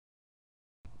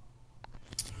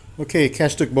Okay,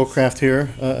 Cashtook Bowcraft here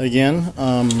again.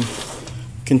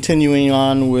 Continuing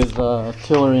on with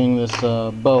tillering this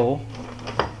bow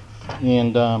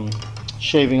and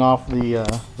shaving off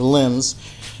the limbs.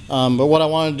 But what I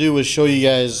want to do is show you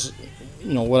guys,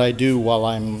 what I do while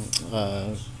I'm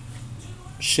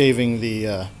shaving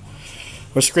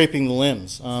or scraping the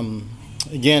limbs.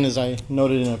 Again, as I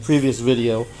noted in a previous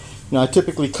video, I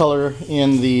typically color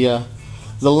in the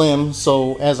limb,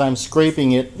 so as I'm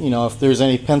scraping it, if there's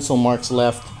any pencil marks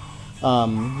left,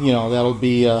 that'll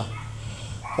be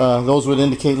those would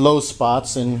indicate low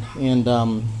spots, and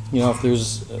if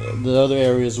there's the other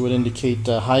areas would indicate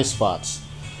high spots.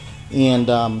 And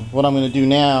what I'm going to do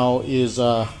now is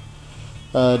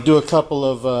do a couple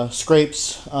of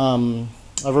scrapes. I've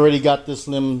already got this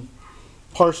limb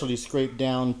partially scraped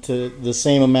down to the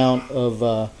same amount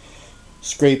of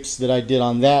scrapes that I did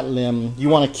on that limb. You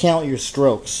want to count your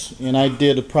strokes, and I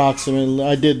did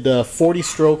 40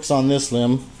 strokes on this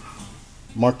limb,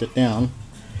 marked it down,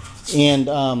 and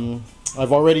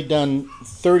I've already done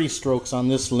 30 strokes on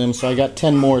this limb, so I got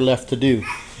 10 more left to do.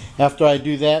 After I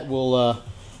do that, we'll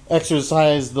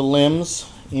exercise the limbs,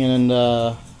 and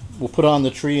we'll put on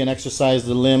the tree and exercise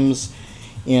the limbs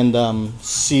and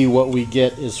see what we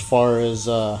get as far as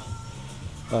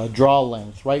draw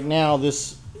length. Right now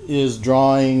this is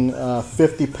drawing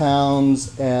 50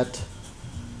 pounds at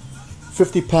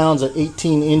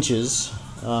 18 inches.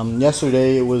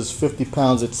 Yesterday it was 50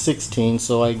 pounds at 16,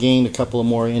 so I gained a couple of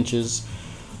more inches.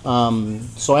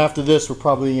 So after this we're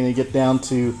probably going to get down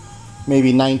to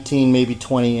maybe 19, maybe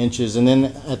 20 inches, and then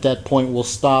at that point we'll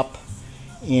stop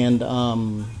and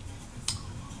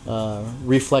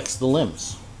reflex the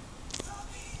limbs.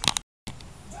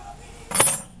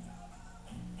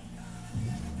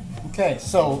 Okay,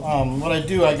 so what I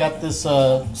do, I got this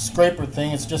scraper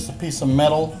thing. It's just a piece of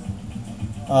metal,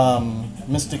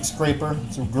 Mystic scraper.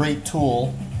 It's a great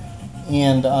tool,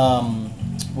 and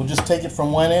we'll just take it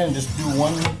from one end and just do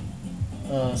one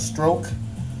stroke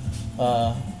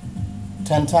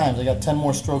 10 times. I got 10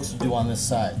 more strokes to do on this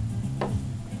side.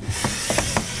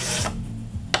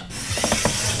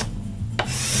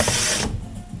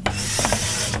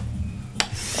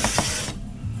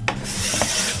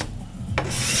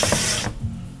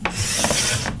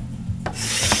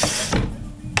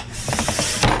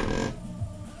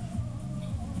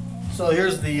 So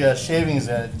here's the shavings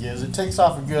that it gives. It takes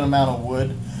off a good amount of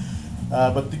wood,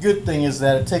 but the good thing is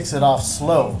that it takes it off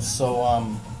slow,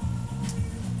 so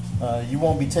you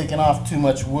won't be taking off too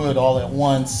much wood all at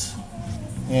once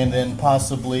and then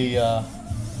possibly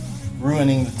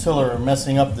ruining the tiller or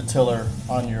messing up the tiller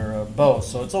on your bow.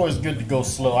 So it's always good to go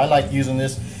slow. I like using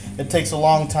this. It takes a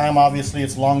long time. Obviously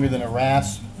it's longer than a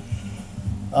rasp,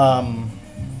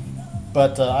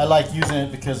 but I like using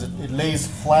it because it lays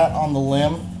flat on the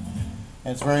limb.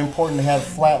 And it's very important to have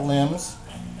flat limbs,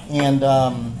 and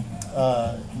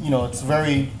it's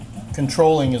very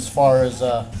controlling as far as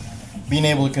being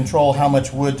able to control how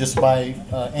much wood just by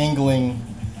angling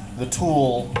the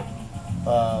tool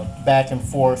back and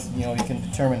forth. You can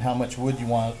determine how much wood you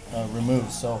want to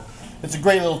remove. So it's a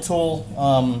great little tool.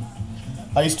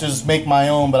 I used to just make my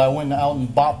own, but I went out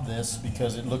and bought this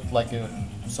because it looked like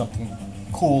something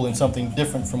cool and something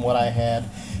different from what I had,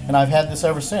 and I've had this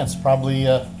ever since, probably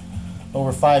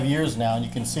over 5 years now, and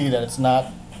you can see that it's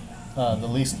not the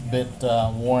least bit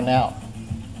worn out.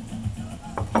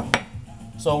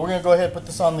 So we're going to go ahead and put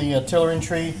this on the tillering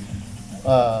tree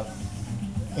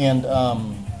and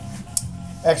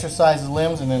exercise the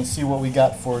limbs, and then see what we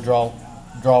got for draw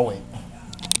weight.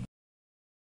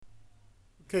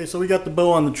 Okay, so we got the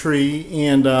bow on the tree,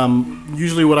 and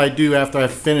usually what I do after I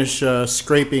finish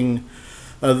scraping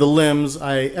the limbs,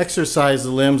 I exercise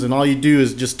the limbs, and all you do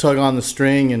is just tug on the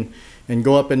string and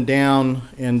go up and down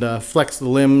and flex the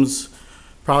limbs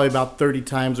probably about 30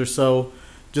 times or so,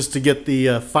 just to get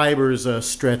the fibers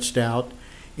stretched out.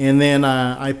 And then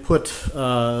I put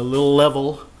a little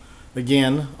level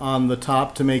again on the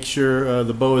top to make sure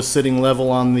the bow is sitting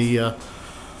level on the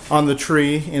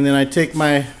tree. And then I take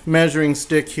my measuring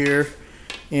stick here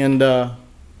and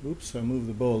oops, I moved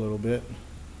the bow a little bit,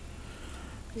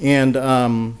 and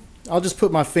I'll just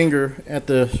put my finger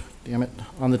at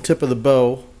on the tip of the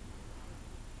bow.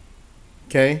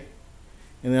 Okay,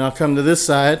 and then I'll come to this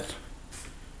side,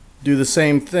 do the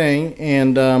same thing,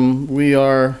 and we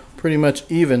are pretty much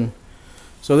even.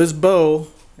 So this bow,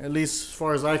 at least as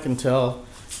far as I can tell,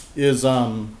 is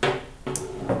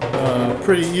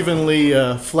pretty evenly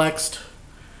flexed,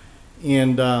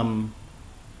 and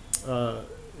it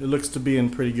looks to be in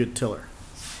pretty good tiller.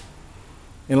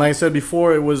 And like I said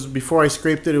before, before I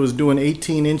scraped it, it was doing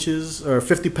 18 inches or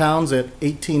 50 pounds at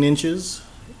 18 inches.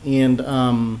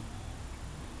 and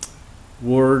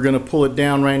we're going to pull it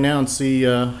down right now and see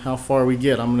how far we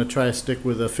get. I'm going to try to stick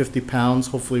with 50 pounds.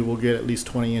 Hopefully we'll get at least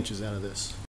 20 inches out of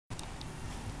this.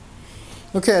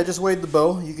 Okay, I just weighed the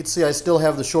bow. You can see I still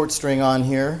have the short string on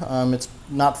here. It's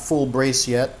not full brace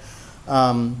yet,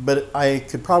 but I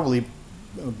could probably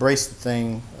brace the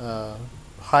thing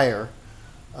higher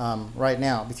right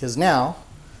now, because now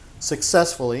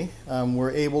successfully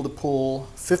we're able to pull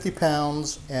 50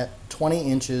 pounds at 20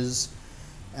 inches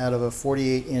out of a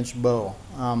 48-inch bow.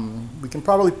 We can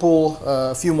probably pull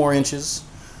a few more inches,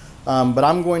 but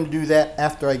I'm going to do that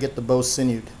after I get the bow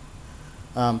sinewed.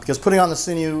 Because putting on the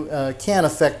sinew can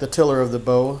affect the tiller of the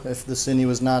bow if the sinew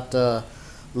is not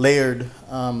layered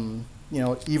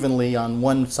evenly on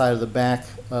one side of the back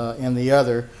and the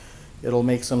other. It'll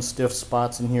make some stiff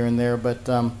spots in here and there, but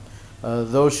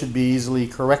those should be easily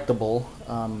correctable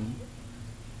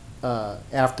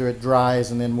after it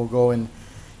dries, and then we'll go in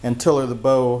and tiller the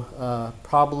bow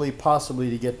possibly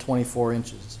to get 24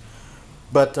 inches.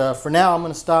 But for now I'm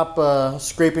going to stop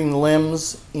scraping the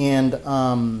limbs, and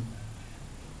I'm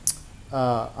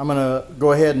going to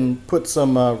go ahead and put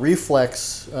some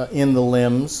reflex in the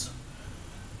limbs.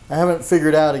 I haven't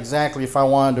figured out exactly if I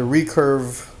wanted to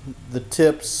recurve the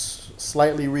tips,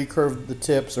 slightly recurve the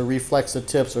tips, or reflex the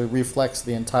tips, or reflex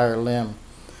the entire limb.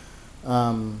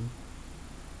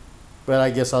 But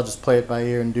I guess I'll just play it by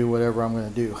ear and do whatever I'm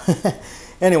going to do.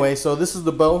 Anyway, so this is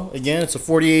the bow. Again, it's a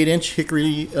 48-inch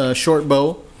hickory short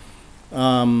bow.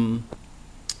 And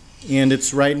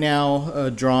it's right now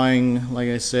drawing, like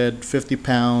I said, 50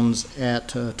 pounds at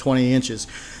 20 inches.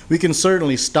 We can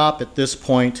certainly stop at this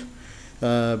point,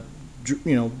 put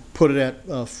it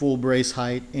at full brace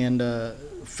height, and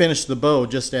finish the bow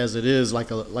just as it is,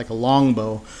 like a long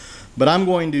bow. But I'm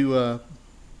going to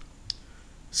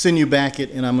sinew back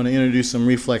it, and I'm going to introduce some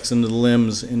reflex into the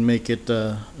limbs and make it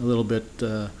a little bit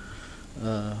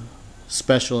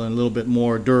special and a little bit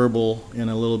more durable and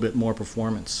a little bit more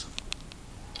performance.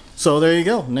 So there you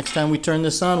go. Next time we turn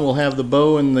this on, we'll have the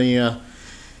bow in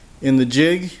the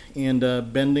jig and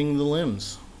bending the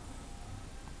limbs.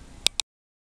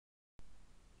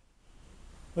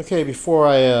 Okay, before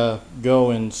I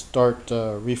go and start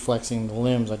reflexing the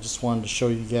limbs, I just wanted to show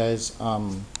you guys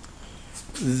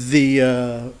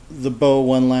the bow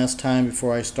one last time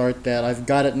before I start that. I've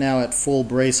got it now at full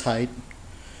brace height,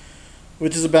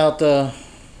 which is about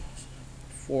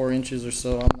 4 inches or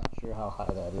so. I'm not sure how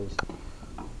high that is.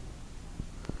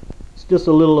 It's just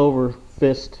a little over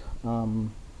fist, my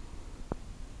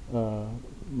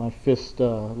fist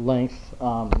length,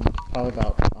 probably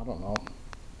about, I don't know,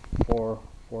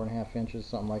 4.5 inches,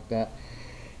 something like that.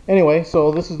 Anyway,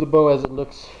 so this is the bow as it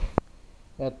looks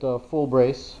at full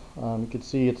brace. You can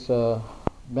see it's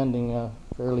bending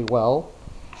fairly well,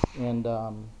 and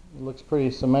it looks pretty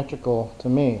symmetrical to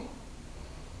me.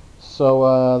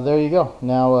 So there you go.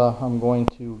 Now I'm going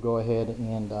to go ahead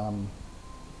and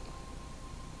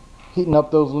heating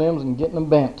up those limbs and getting them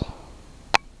bent.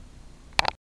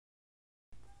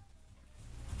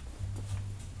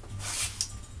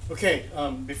 Okay,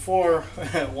 before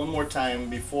one more time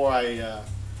before I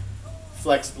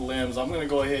flex the limbs, I'm going to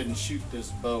go ahead and shoot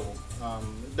this bow.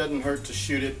 It doesn't hurt to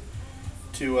shoot it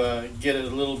to get it a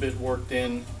little bit worked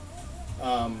in,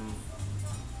 and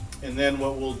then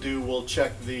what we'll do, we'll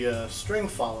check the string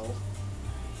follow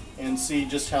and see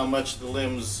just how much the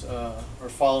limbs are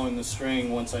following the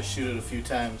string once I shoot it a few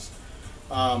times.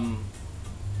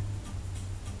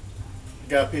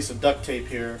 Got a piece of duct tape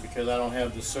here because I don't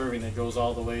have the serving that goes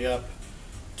all the way up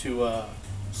to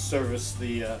service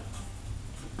the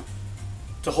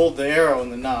to hold the arrow in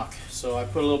the nock. So I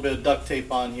put a little bit of duct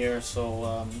tape on here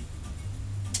so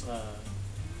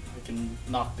I can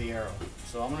knock the arrow.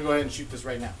 So I'm going to go ahead and shoot this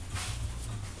right now.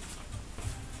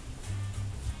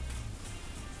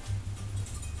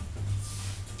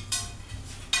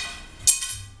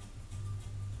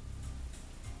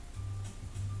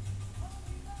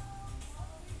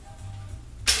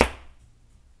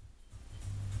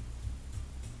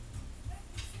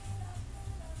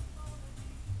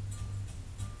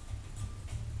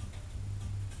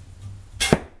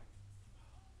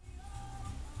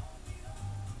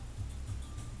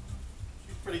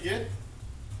 Pretty good.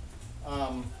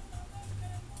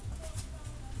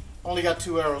 Only got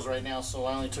 2 arrows right now, so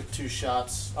I only took 2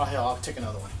 shots. Oh hell, I'll take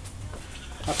another one.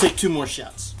 I'll take 2 more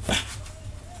shots.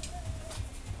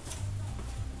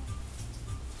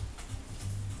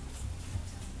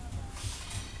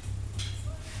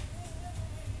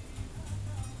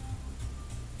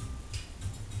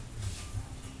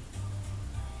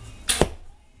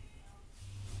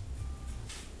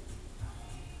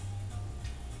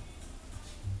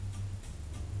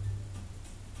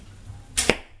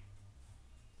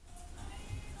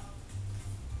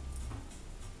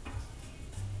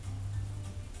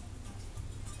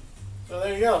 So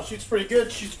there you go. Shoots pretty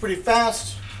good. Shoots pretty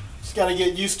fast. Just got to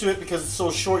get used to it because it's so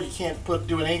short. You can't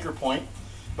do an anchor point,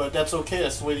 but that's okay.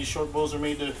 That's the way these short bows are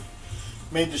made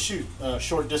to shoot.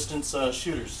 Short distance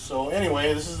shooters. So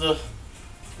anyway, this is the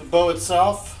bow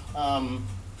itself.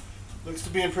 Looks to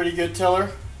be in pretty good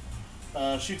tiller.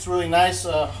 Shoots really nice.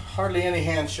 Hardly any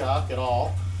hand shock at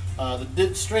all.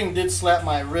 The string did slap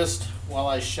my wrist while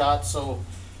I shot, so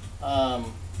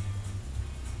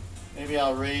maybe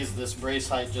I'll raise this brace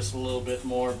height just a little bit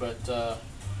more, but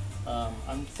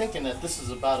I'm thinking that this is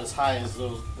about as high as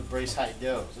the brace height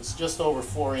goes. It's just over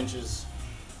 4 inches,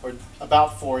 or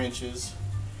about 4 inches,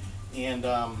 and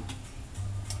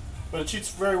but it shoots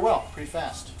very well, pretty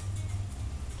fast.